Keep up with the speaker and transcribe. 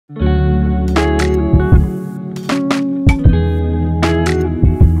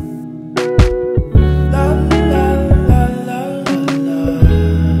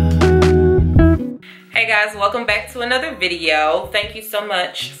video. Thank you so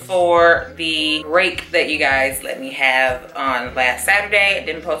much for the break that you guys let me have on last Saturday. I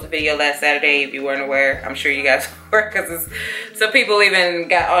didn't post a video last Saturday if you weren't aware. I'm sure you guys were, because some people even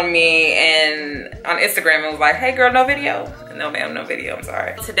got on me and on Instagram and was like, hey girl, no video. No ma'am, no video, I'm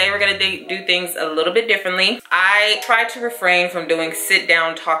sorry. Today we're gonna do things a little bit differently. I try to refrain from doing sit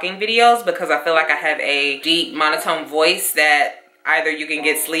down talking videos because I feel like I have a deep monotone voice that either you can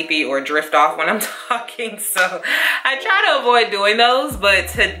get sleepy or drift off when I'm talking. So I try to avoid doing those, but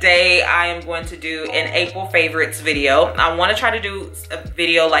today I am going to do an April favorites video. I want to try to do a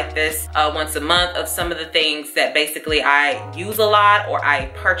video like this once a month of some of the things that basically I use a lot or I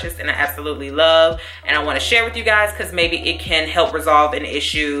purchase and I absolutely love, and I want to share with you guys because maybe it can help resolve an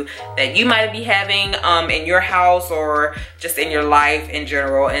issue that you might be having in your house or just in your life in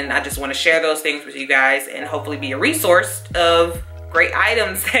general. And I just want to share those things with you guys and hopefully be a resource of great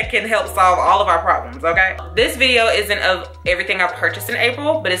items that can help solve all of our problems, okay? This video isn't of everything I've purchased in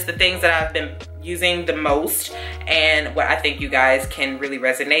April, but it's the things that I've been using the most and what I think you guys can really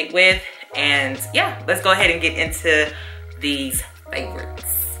resonate with. And yeah, let's go ahead and get into these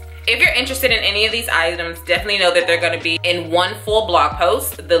favorites. If you're interested in any of these items, definitely know that they're going to be in one full blog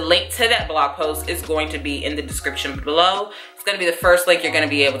post. The link to that blog post is going to be in the description below. It's going to be the first link you're going to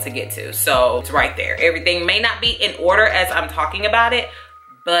be able to get to. So it's right there. Everything may not be in order as I'm talking about it,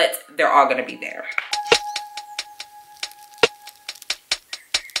 but they're all going to be there.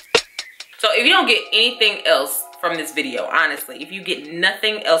 So if you don't get anything else from this video, honestly, if you get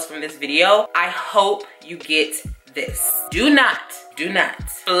nothing else from this video, I hope you get this. Do not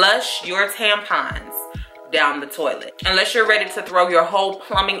flush your tampons down the toilet. Unless you're ready to throw your whole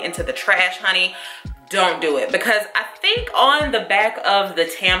plumbing into the trash, honey, don't do it. Because I think on the back of the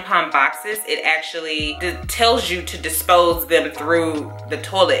tampon boxes, it actually tells you to dispose them through the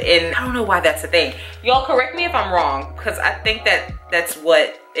toilet. And I don't know why that's a thing. Y'all correct me if I'm wrong, because I think that that's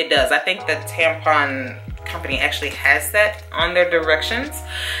what it does. I think the tampon company actually has that on their directions.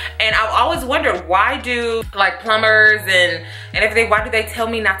 And I've always wondered, why do like plumbers and everything, why do they tell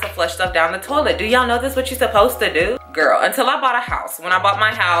me not to flush stuff down the toilet? Do y'all know this what you're supposed to do? Girl, until I bought a house. When I bought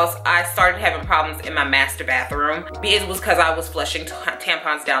my house, I started having problems in my master bathroom. It was because I was flushing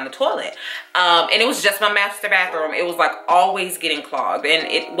tampons down the toilet. And it was just my master bathroom. It was like always getting clogged. And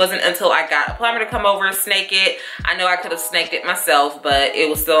it wasn't until I got a plumber to come over and snake it. I know I could have snaked it myself, but it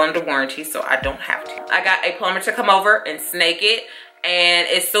was still under warranty, so I don't have to. I got a plumber to come over and snake it. And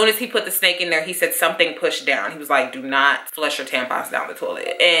as soon as he put the snake in there, he said something pushed down. He was like, do not flush your tampons down the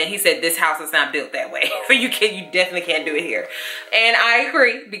toilet. And he said, this house is not built that way. So you definitely can't do it here. And I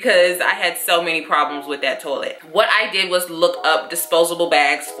agree, because I had so many problems with that toilet. What I did was look up disposable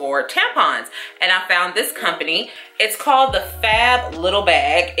bags for tampons. And I found this company. It's called the Fab Little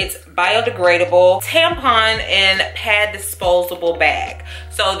Bag. It's biodegradable tampon and pad disposable bag.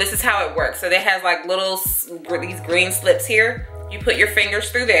 So this is how it works. So it has like these green slips here. You put your fingers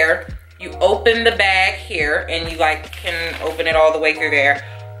through there, you open the bag here, and you like can open it all the way through there.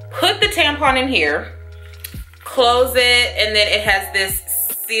 Put the tampon in here, close it, and then it has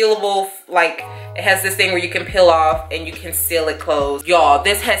this sealable, like it has this thing where you can peel off and you can seal it closed. Y'all,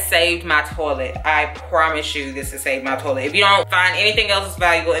 this has saved my toilet. I promise you this has saved my toilet. If you don't find anything else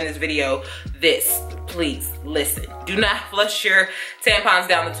valuable in this video, please listen. Do not flush your tampons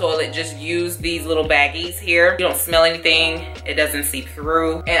down the toilet. Just use these little baggies here. You don't smell anything. It doesn't seep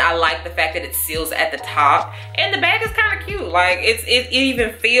through. And I like the fact that it seals at the top. And the bag is kind of cute. Like it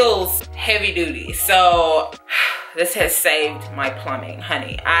even feels heavy duty. So this has saved my plumbing,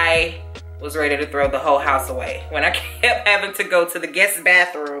 honey. I was ready to throw the whole house away when I kept having to go to the guest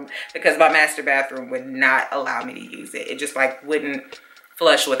bathroom because my master bathroom would not allow me to use it. It just like wouldn't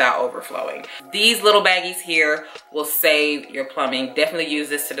flush without overflowing. These little baggies here will save your plumbing. Definitely use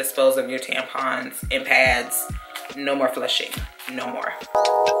this to dispose of your tampons and pads. No more flushing, no more.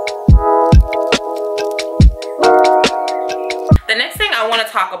 The next thing I want to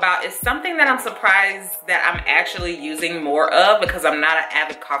talk about is something that I'm surprised that I'm actually using more of because I'm not an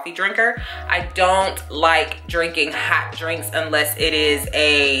avid coffee drinker. I don't like drinking hot drinks unless it is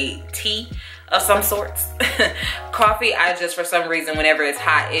a tea of some sorts. Coffee, I just, for some reason, whenever it's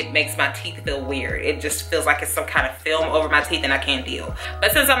hot, it makes my teeth feel weird. It just feels like it's some kind of film over my teeth and I can't deal.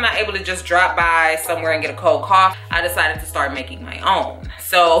 But since I'm not able to just drop by somewhere and get a cold coffee, I decided to start making my own.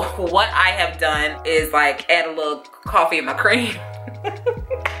 So what I have done is like add a little coffee in my cream.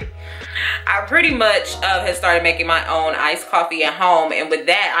 I pretty much have started making my own iced coffee at home, and with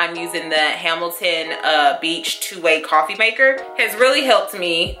that I'm using the Hamilton Beach two-way coffee maker. Has really helped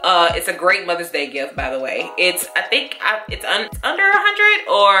me. It's a great Mother's Day gift, by the way. I think it's under 100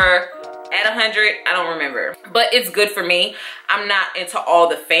 or At 100, I don't remember, but it's good for me. I'm not into all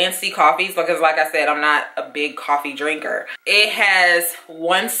the fancy coffees because, like I said, I'm not a big coffee drinker. It has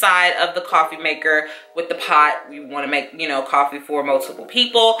one side of the coffee maker with the pot. You want to make, you know, coffee for multiple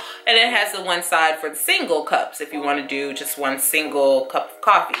people, and it has the one side for the single cups if you want to do just one single cup of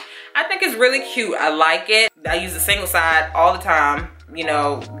coffee. I think it's really cute. I like it. I use the single side all the time. You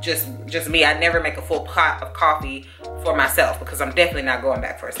know, just me. I never make a full pot of coffee for myself because I'm definitely not going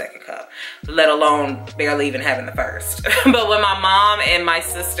back for a second cup, let alone barely even having the first. But when my mom and my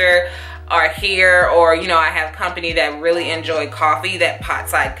sister are here, or, you know, I have company that really enjoy coffee, that pot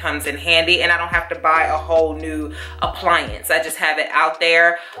side comes in handy, and I don't have to buy a whole new appliance. I just have it out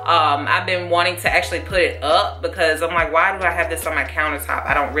there. I've been wanting to actually put it up because I'm like, why do I have this on my countertop?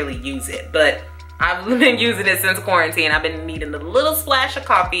 I don't really use it, but I've been using it since quarantine. I've been needing a little splash of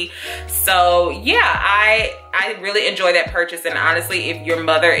coffee. So yeah, I really enjoy that purchase. And honestly, if your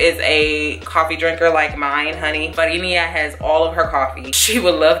mother is a coffee drinker like mine, honey, Farinia has all of her coffee. She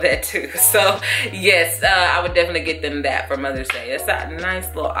would love that too. So yes, I would definitely get them that for Mother's Day. It's a nice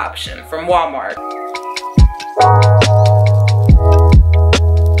little option from Walmart.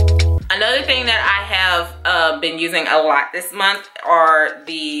 Another thing that I have been using a lot this month are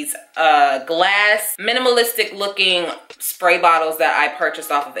these glass minimalistic looking spray bottles that I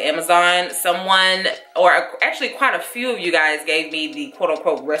purchased off of Amazon. Someone, or actually quite a few of you guys, gave me the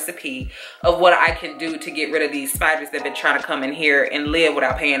quote-unquote recipe of what I can do to get rid of these spiders that have been trying to come in here and live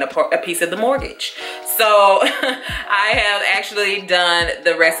without paying a piece of the mortgage. So I have actually done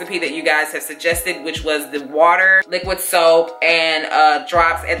the recipe that you guys have suggested, which was the water, liquid soap, and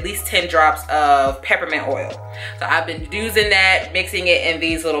drops, at least 10 drops of peppermint oil. So I've been using that, mixing it in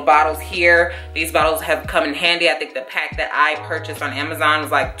these little bottles here. These bottles have come in handy. I think the pack that I purchased on Amazon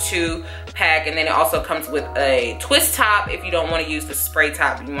was like 2-pack, and then it also comes with a twist top if you don't want to use the spray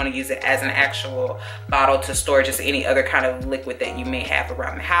top. You want to use it as an actual bottle to store just any other kind of liquid that you may have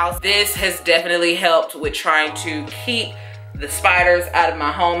around the house. This has definitely helped with trying to keep the spiders out of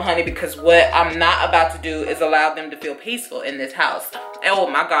my home, honey, because what I'm not about to do is allow them to feel peaceful in this house. Oh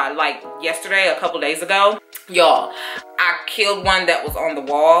my God, like yesterday, a couple days ago, y'all, I killed one that was on the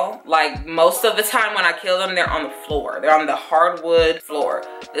wall. Like most of the time when I kill them, they're on the floor. They're on the hardwood floor.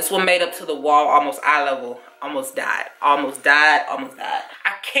 This one made up to the wall, almost eye level. Almost died, almost died, almost died.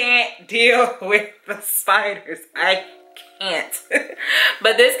 I can't deal with the spiders. I can't.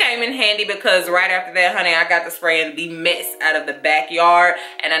 But this came in handy because right after that, honey, I got to spraying the mess out of the backyard,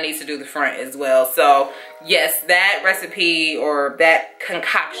 and I need to do the front as well. So yes, that recipe, or that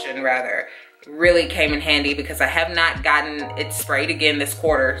concoction rather, really came in handy because I have not gotten it sprayed again this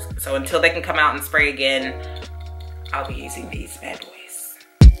quarter. So until they can come out and spray again, I'll be using these bad boys.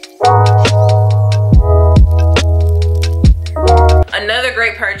 Another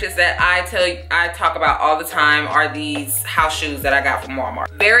great purchase that I talk about all the time are these house shoes that I got from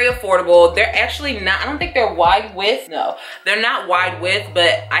Walmart. Very affordable. They're actually not, I don't think they're wide width. No, they're not wide width,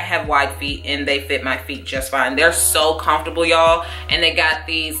 but I have wide feet and they fit my feet just fine. They're so comfortable, y'all. And they got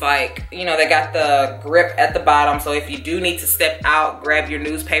these, like, you know, they got the grip at the bottom. So if you do need to step out, grab your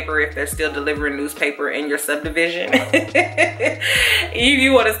newspaper if they're still delivering newspaper in your subdivision. If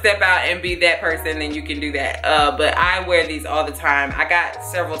you want to step out and be that person, then you can do that. But I wear these all the time. I got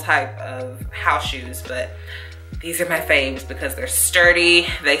several type of house shoes, but these are my faves because they're sturdy,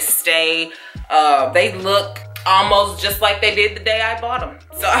 they stay, they look almost just like they did the day I bought them.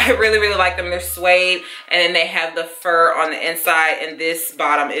 So I really, really like them. They're suede, and then they have the fur on the inside, and this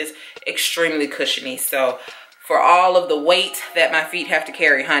bottom is extremely cushiony. So for all of the weight that my feet have to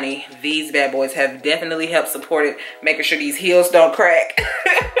carry, honey, these bad boys have definitely helped support it, making sure these heels don't crack.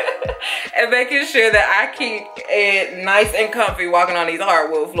 And making sure that I keep it nice and comfy walking on these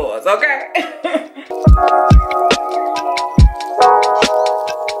hardwood floors, okay?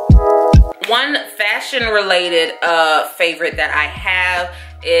 One fashion related favorite that I have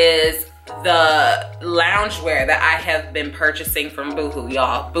is the loungewear that I have been purchasing from Boohoo,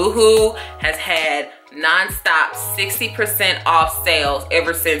 y'all. Boohoo has had non-stop 60% off sales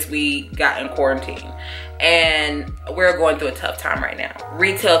ever since we got in quarantine, and we're going through a tough time right now.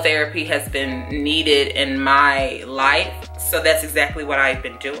 Retail therapy has been needed in my life, so that's exactly what I've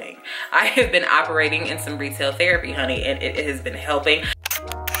been doing. I have been operating in some retail therapy, honey, and it has been helping.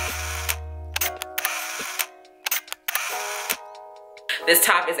 This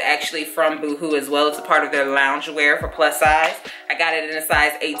top is actually from Boohoo as well. It's a part of their loungewear for plus size. I got it in a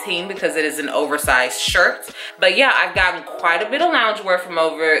size 18 because it is an oversized shirt. But yeah, I've gotten quite a bit of loungewear from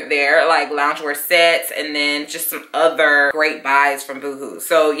over there, like loungewear sets, and then just some other great buys from Boohoo.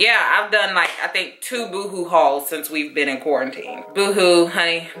 So yeah, I've done like, I think 2 Boohoo hauls since we've been in quarantine. Boohoo,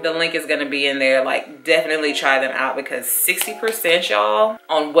 honey, the link is gonna be in there. Like, definitely try them out because 60%, y'all,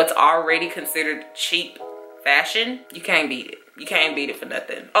 on what's already considered cheap fashion, you can't beat it. You can't beat it for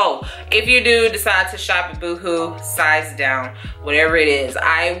nothing. Oh, if you do decide to shop at Boohoo, size down, whatever it is.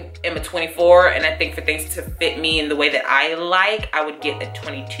 I am a 24, and I think for things to fit me in the way that I like, I would get a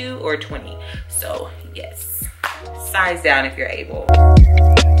 22 or a 20. So yes, size down if you're able.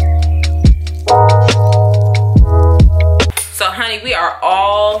 So honey, we are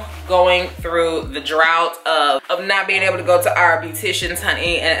all going through the drought of not being able to go to our beauticians,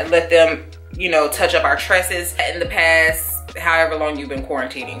 honey, and let them, you know, touch up our tresses in the past however long you've been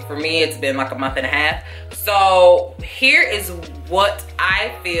quarantining. For me, it's been like a month and a half. So here is what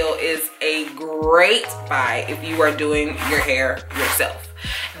I feel is a great buy if you are doing your hair yourself.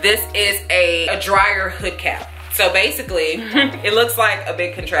 This is a dryer hood cap. So basically, it looks like a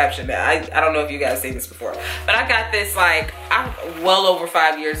big contraption. I don't know if you guys seen this before, but I got this like well over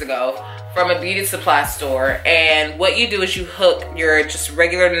 5 years ago from a beauty supply store. And what you do is you hook your just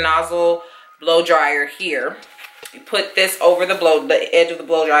regular nozzle blow dryer here. You put this over the edge of the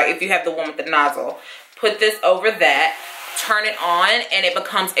blow dryer. If you have the one with the nozzle, put this over that, turn it on, and it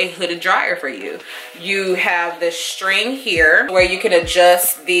becomes a hooded dryer for you. You have this string here where you can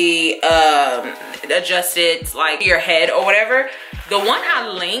adjust the adjust it like your head or whatever. The one I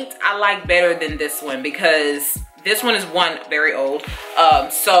linked I like better than this one because this one is very old,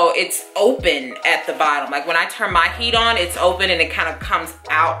 so it's open at the bottom. Like when I turn my heat on, it's open and it kind of comes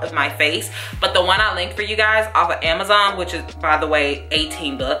out of my face. But the one I linked for you guys off of Amazon, which is, by the way,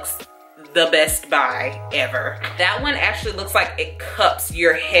 18 bucks, the best buy ever. That one actually looks like it cups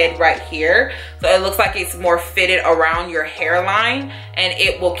your head right here. So it looks like it's more fitted around your hairline and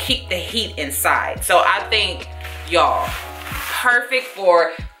it will keep the heat inside. So I think, y'all, perfect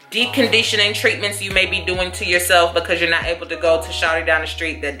for deep conditioning treatments you may be doing to yourself because you're not able to go to shawty down the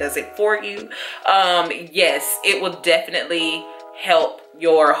street that does it for you. Yes, it will definitely help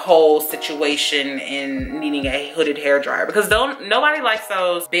your whole situation in needing a hooded hair dryer because nobody likes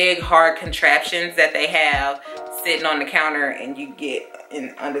those big hard contraptions that they have sitting on the counter, and you get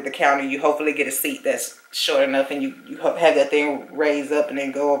in under the counter, you hopefully get a seat that's short enough and you have that thing raised up and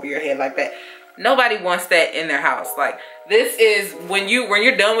then go over your head like that. Nobody wants that in their house. Like, this is when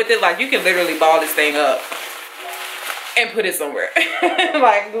you're done with it, like, you can literally ball this thing up and put it somewhere.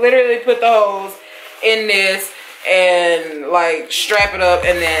 Like, literally put the hose in this and like strap it up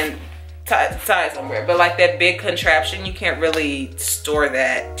and then tie it somewhere. But like that big contraption, you can't really store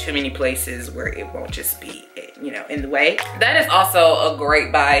that too many places where it won't just be, you know, in the way. That is also a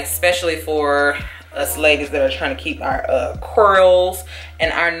great buy, especially for us ladies that are trying to keep our curls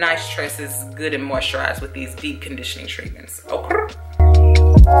and our nice tresses good and moisturized with these deep conditioning treatments. Okay.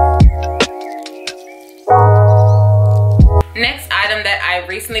 Next item that I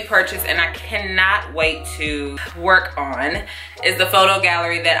recently purchased and I cannot wait to work on is the photo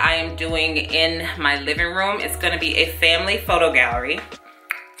gallery that I am doing in my living room. It's gonna be a family photo gallery.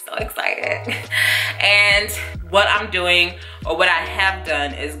 So excited. And what I'm doing, or what I have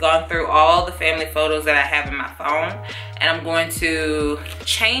done, is gone through all the family photos that I have in my phone, and I'm going to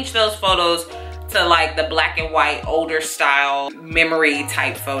change those photos to like the black and white older style memory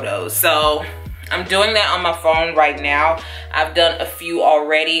type photos. So I'm doing that on my phone right now. I've done a few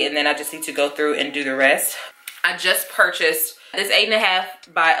already, and then I just need to go through and do the rest. I just purchased this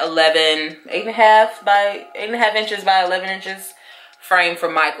 8.5 by 11, 8.5 inches by 11 inches frame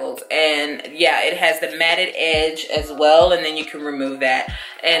from Michaels. And yeah, it has the matted edge as well, and then you can remove that.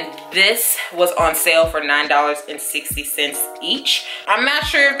 And this was on sale for $9.60 each. I'm not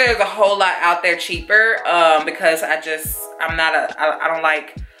sure if there's a whole lot out there cheaper because I don't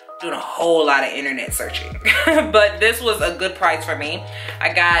like doing a whole lot of internet searching. But this was a good price for me.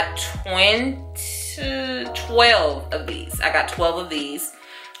 I got 12 of these. I got 12 of these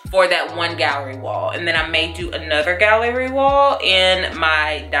for that one gallery wall. And then I may do another gallery wall in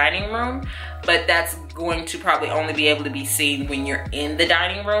my dining room, but that's going to probably only be able to be seen when you're in the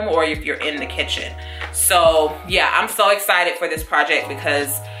dining room or if you're in the kitchen. So yeah, I'm so excited for this project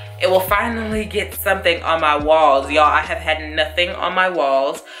because it will finally get something on my walls. Y'all, I have had nothing on my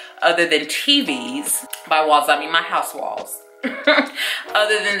walls other than TVs. By walls, I mean my house walls.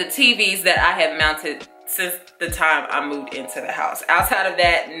 Other than the TVs that I have mounted since the time I moved into the house. Outside of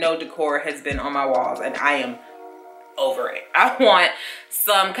that, no decor has been on my walls, and I am over it. I want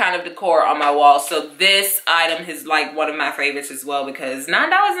some kind of decor on my wall. So this item is like one of my favorites as well, because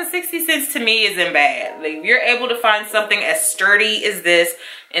 $9.60 to me isn't bad. Like, if you're able to find something as sturdy as this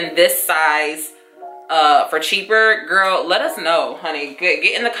in this size for cheaper, girl, let us know, honey. Get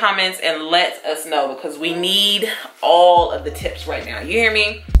in the comments and let us know, because we need all of the tips right now. You hear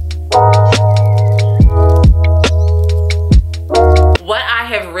me? What I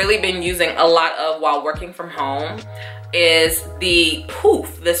have really been using a lot of while working from home is the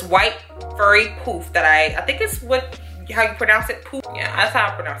poof, this white furry poof that I think it's how you pronounce it, poof. Yeah, that's how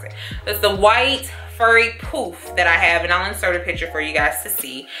I pronounce it. It's the white furry poof that I have, and I'll insert a picture for you guys to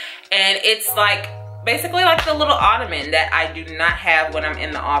see. And it's like basically like the little ottoman that I do not have when I'm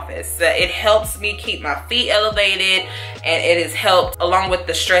in the office. It helps me keep my feet elevated, and it has helped, along with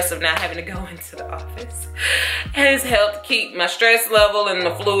the stress of not having to go into the office, it has helped keep my stress level and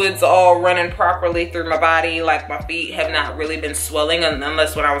the fluids all running properly through my body. Like, my feet have not really been swelling,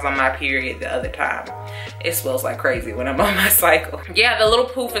 unless when I was on my period the other time. It swells like crazy when I'm on my cycle. Yeah, the little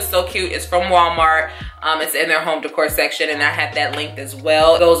poof is so cute. It's from Walmart. It's in their home decor section, and I have that linked as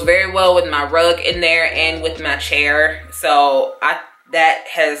well. It goes very well with my rug in there and with my chair. So that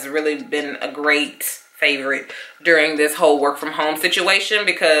has really been a great favorite during this whole work from home situation,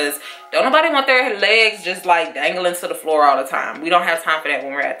 because don't nobody want their legs just like dangling to the floor all the time. We don't have time for that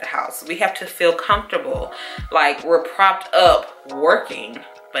when we're at the house. We have to feel comfortable, like we're propped up working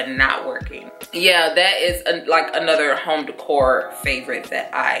but not working. Yeah, that is like another home decor favorite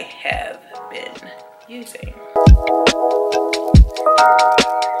that I have been using.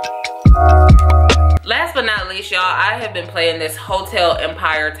 Last but not least, y'all, I have been playing this Hotel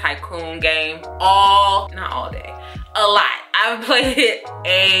Empire Tycoon game not all day, a lot. I've played it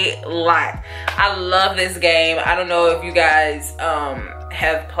a lot. I love this game. I don't know if you guys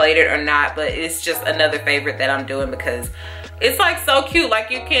have played it or not, but it's just another favorite that I'm doing because it's like so cute.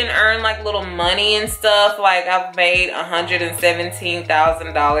 Like, you can earn like little money and stuff. Like, I've made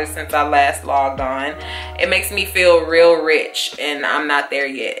 $117,000 since I last logged on. It makes me feel real rich, and I'm not there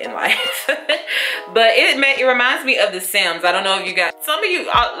yet in life. But it reminds me of The Sims. I don't know if you guys,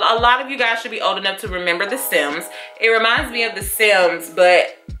 a lot of you guys should be old enough to remember The Sims. It reminds me of The Sims,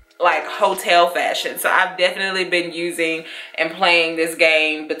 but like hotel fashion. So I've definitely been using and playing this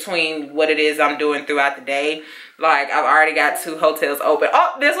game between what it is I'm doing throughout the day. Like, I've already got 2 hotels open.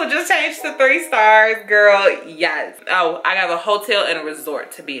 Oh, this one just changed to 3 stars, girl. Yes. Oh, I have a hotel and a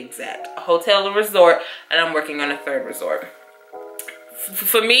resort, to be exact. A hotel and resort, and I'm working on a 3rd resort.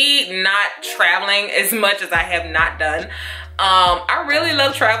 For me, not traveling as much as I have not done, I really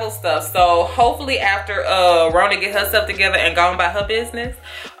love travel stuff. So hopefully after Rona get her stuff together and gone by her business,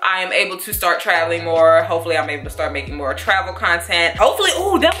 I am able to start traveling more. Hopefully I'm able to start making more travel content. Hopefully,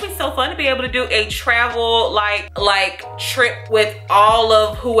 ooh, that would be so fun to be able to do a travel like trip with all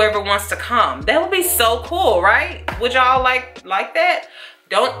of whoever wants to come. That would be so cool, right? Would y'all like that?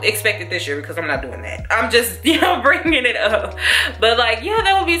 Don't expect it this year, because I'm not doing that. I'm just, you know, bringing it up. But like, yeah,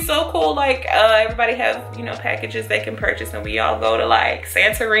 that would be so cool. Like, everybody have, you know, packages they can purchase, and we all go to like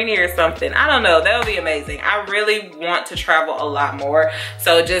Santorini or something. I don't know, that would be amazing. I really want to travel a lot more.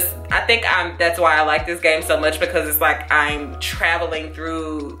 So I think that's why I like this game so much, because it's like I'm traveling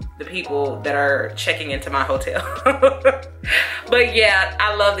through the people that are checking into my hotel. But yeah,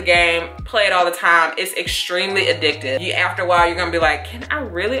 I love the game. Play it all the time. It's extremely addictive. After a while, you're gonna be like, can I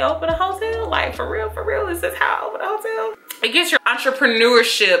really open a hotel? Like, for real, is this how I open a hotel? It gets your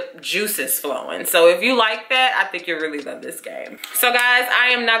entrepreneurship juices flowing. So if you like that, I think you'll really love this game. So guys, I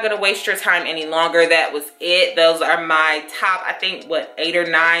am not gonna waste your time any longer. That was it. Those are my top, I think, what, 8 or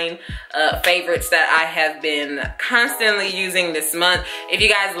 9 favorites that I have been constantly using this month. If you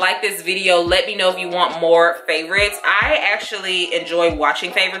guys like this video, let me know if you want more favorites. I actually enjoy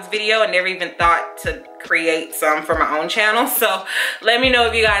watching favorites video and never even thought to create some for my own channel. So let me know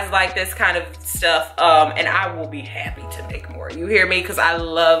if you guys like this kind of stuff, and I will be happy to make more. You hear me? Because I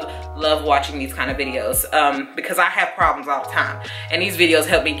love watching these kind of videos, because I have problems all the time, and these videos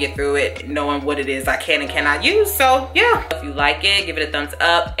help me get through it, knowing what it is I can and cannot use. So yeah, if you like it, give it a thumbs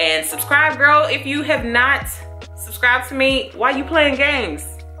up and subscribe, girl. If you have not subscribed to me, why you playing games?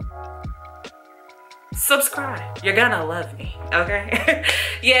 Subscribe. You're gonna love me, okay?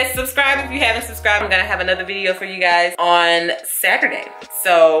 Yes, subscribe if you haven't subscribed. I'm gonna have another video for you guys on Saturday.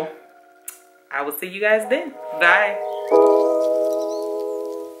 So I will see you guys then. Bye.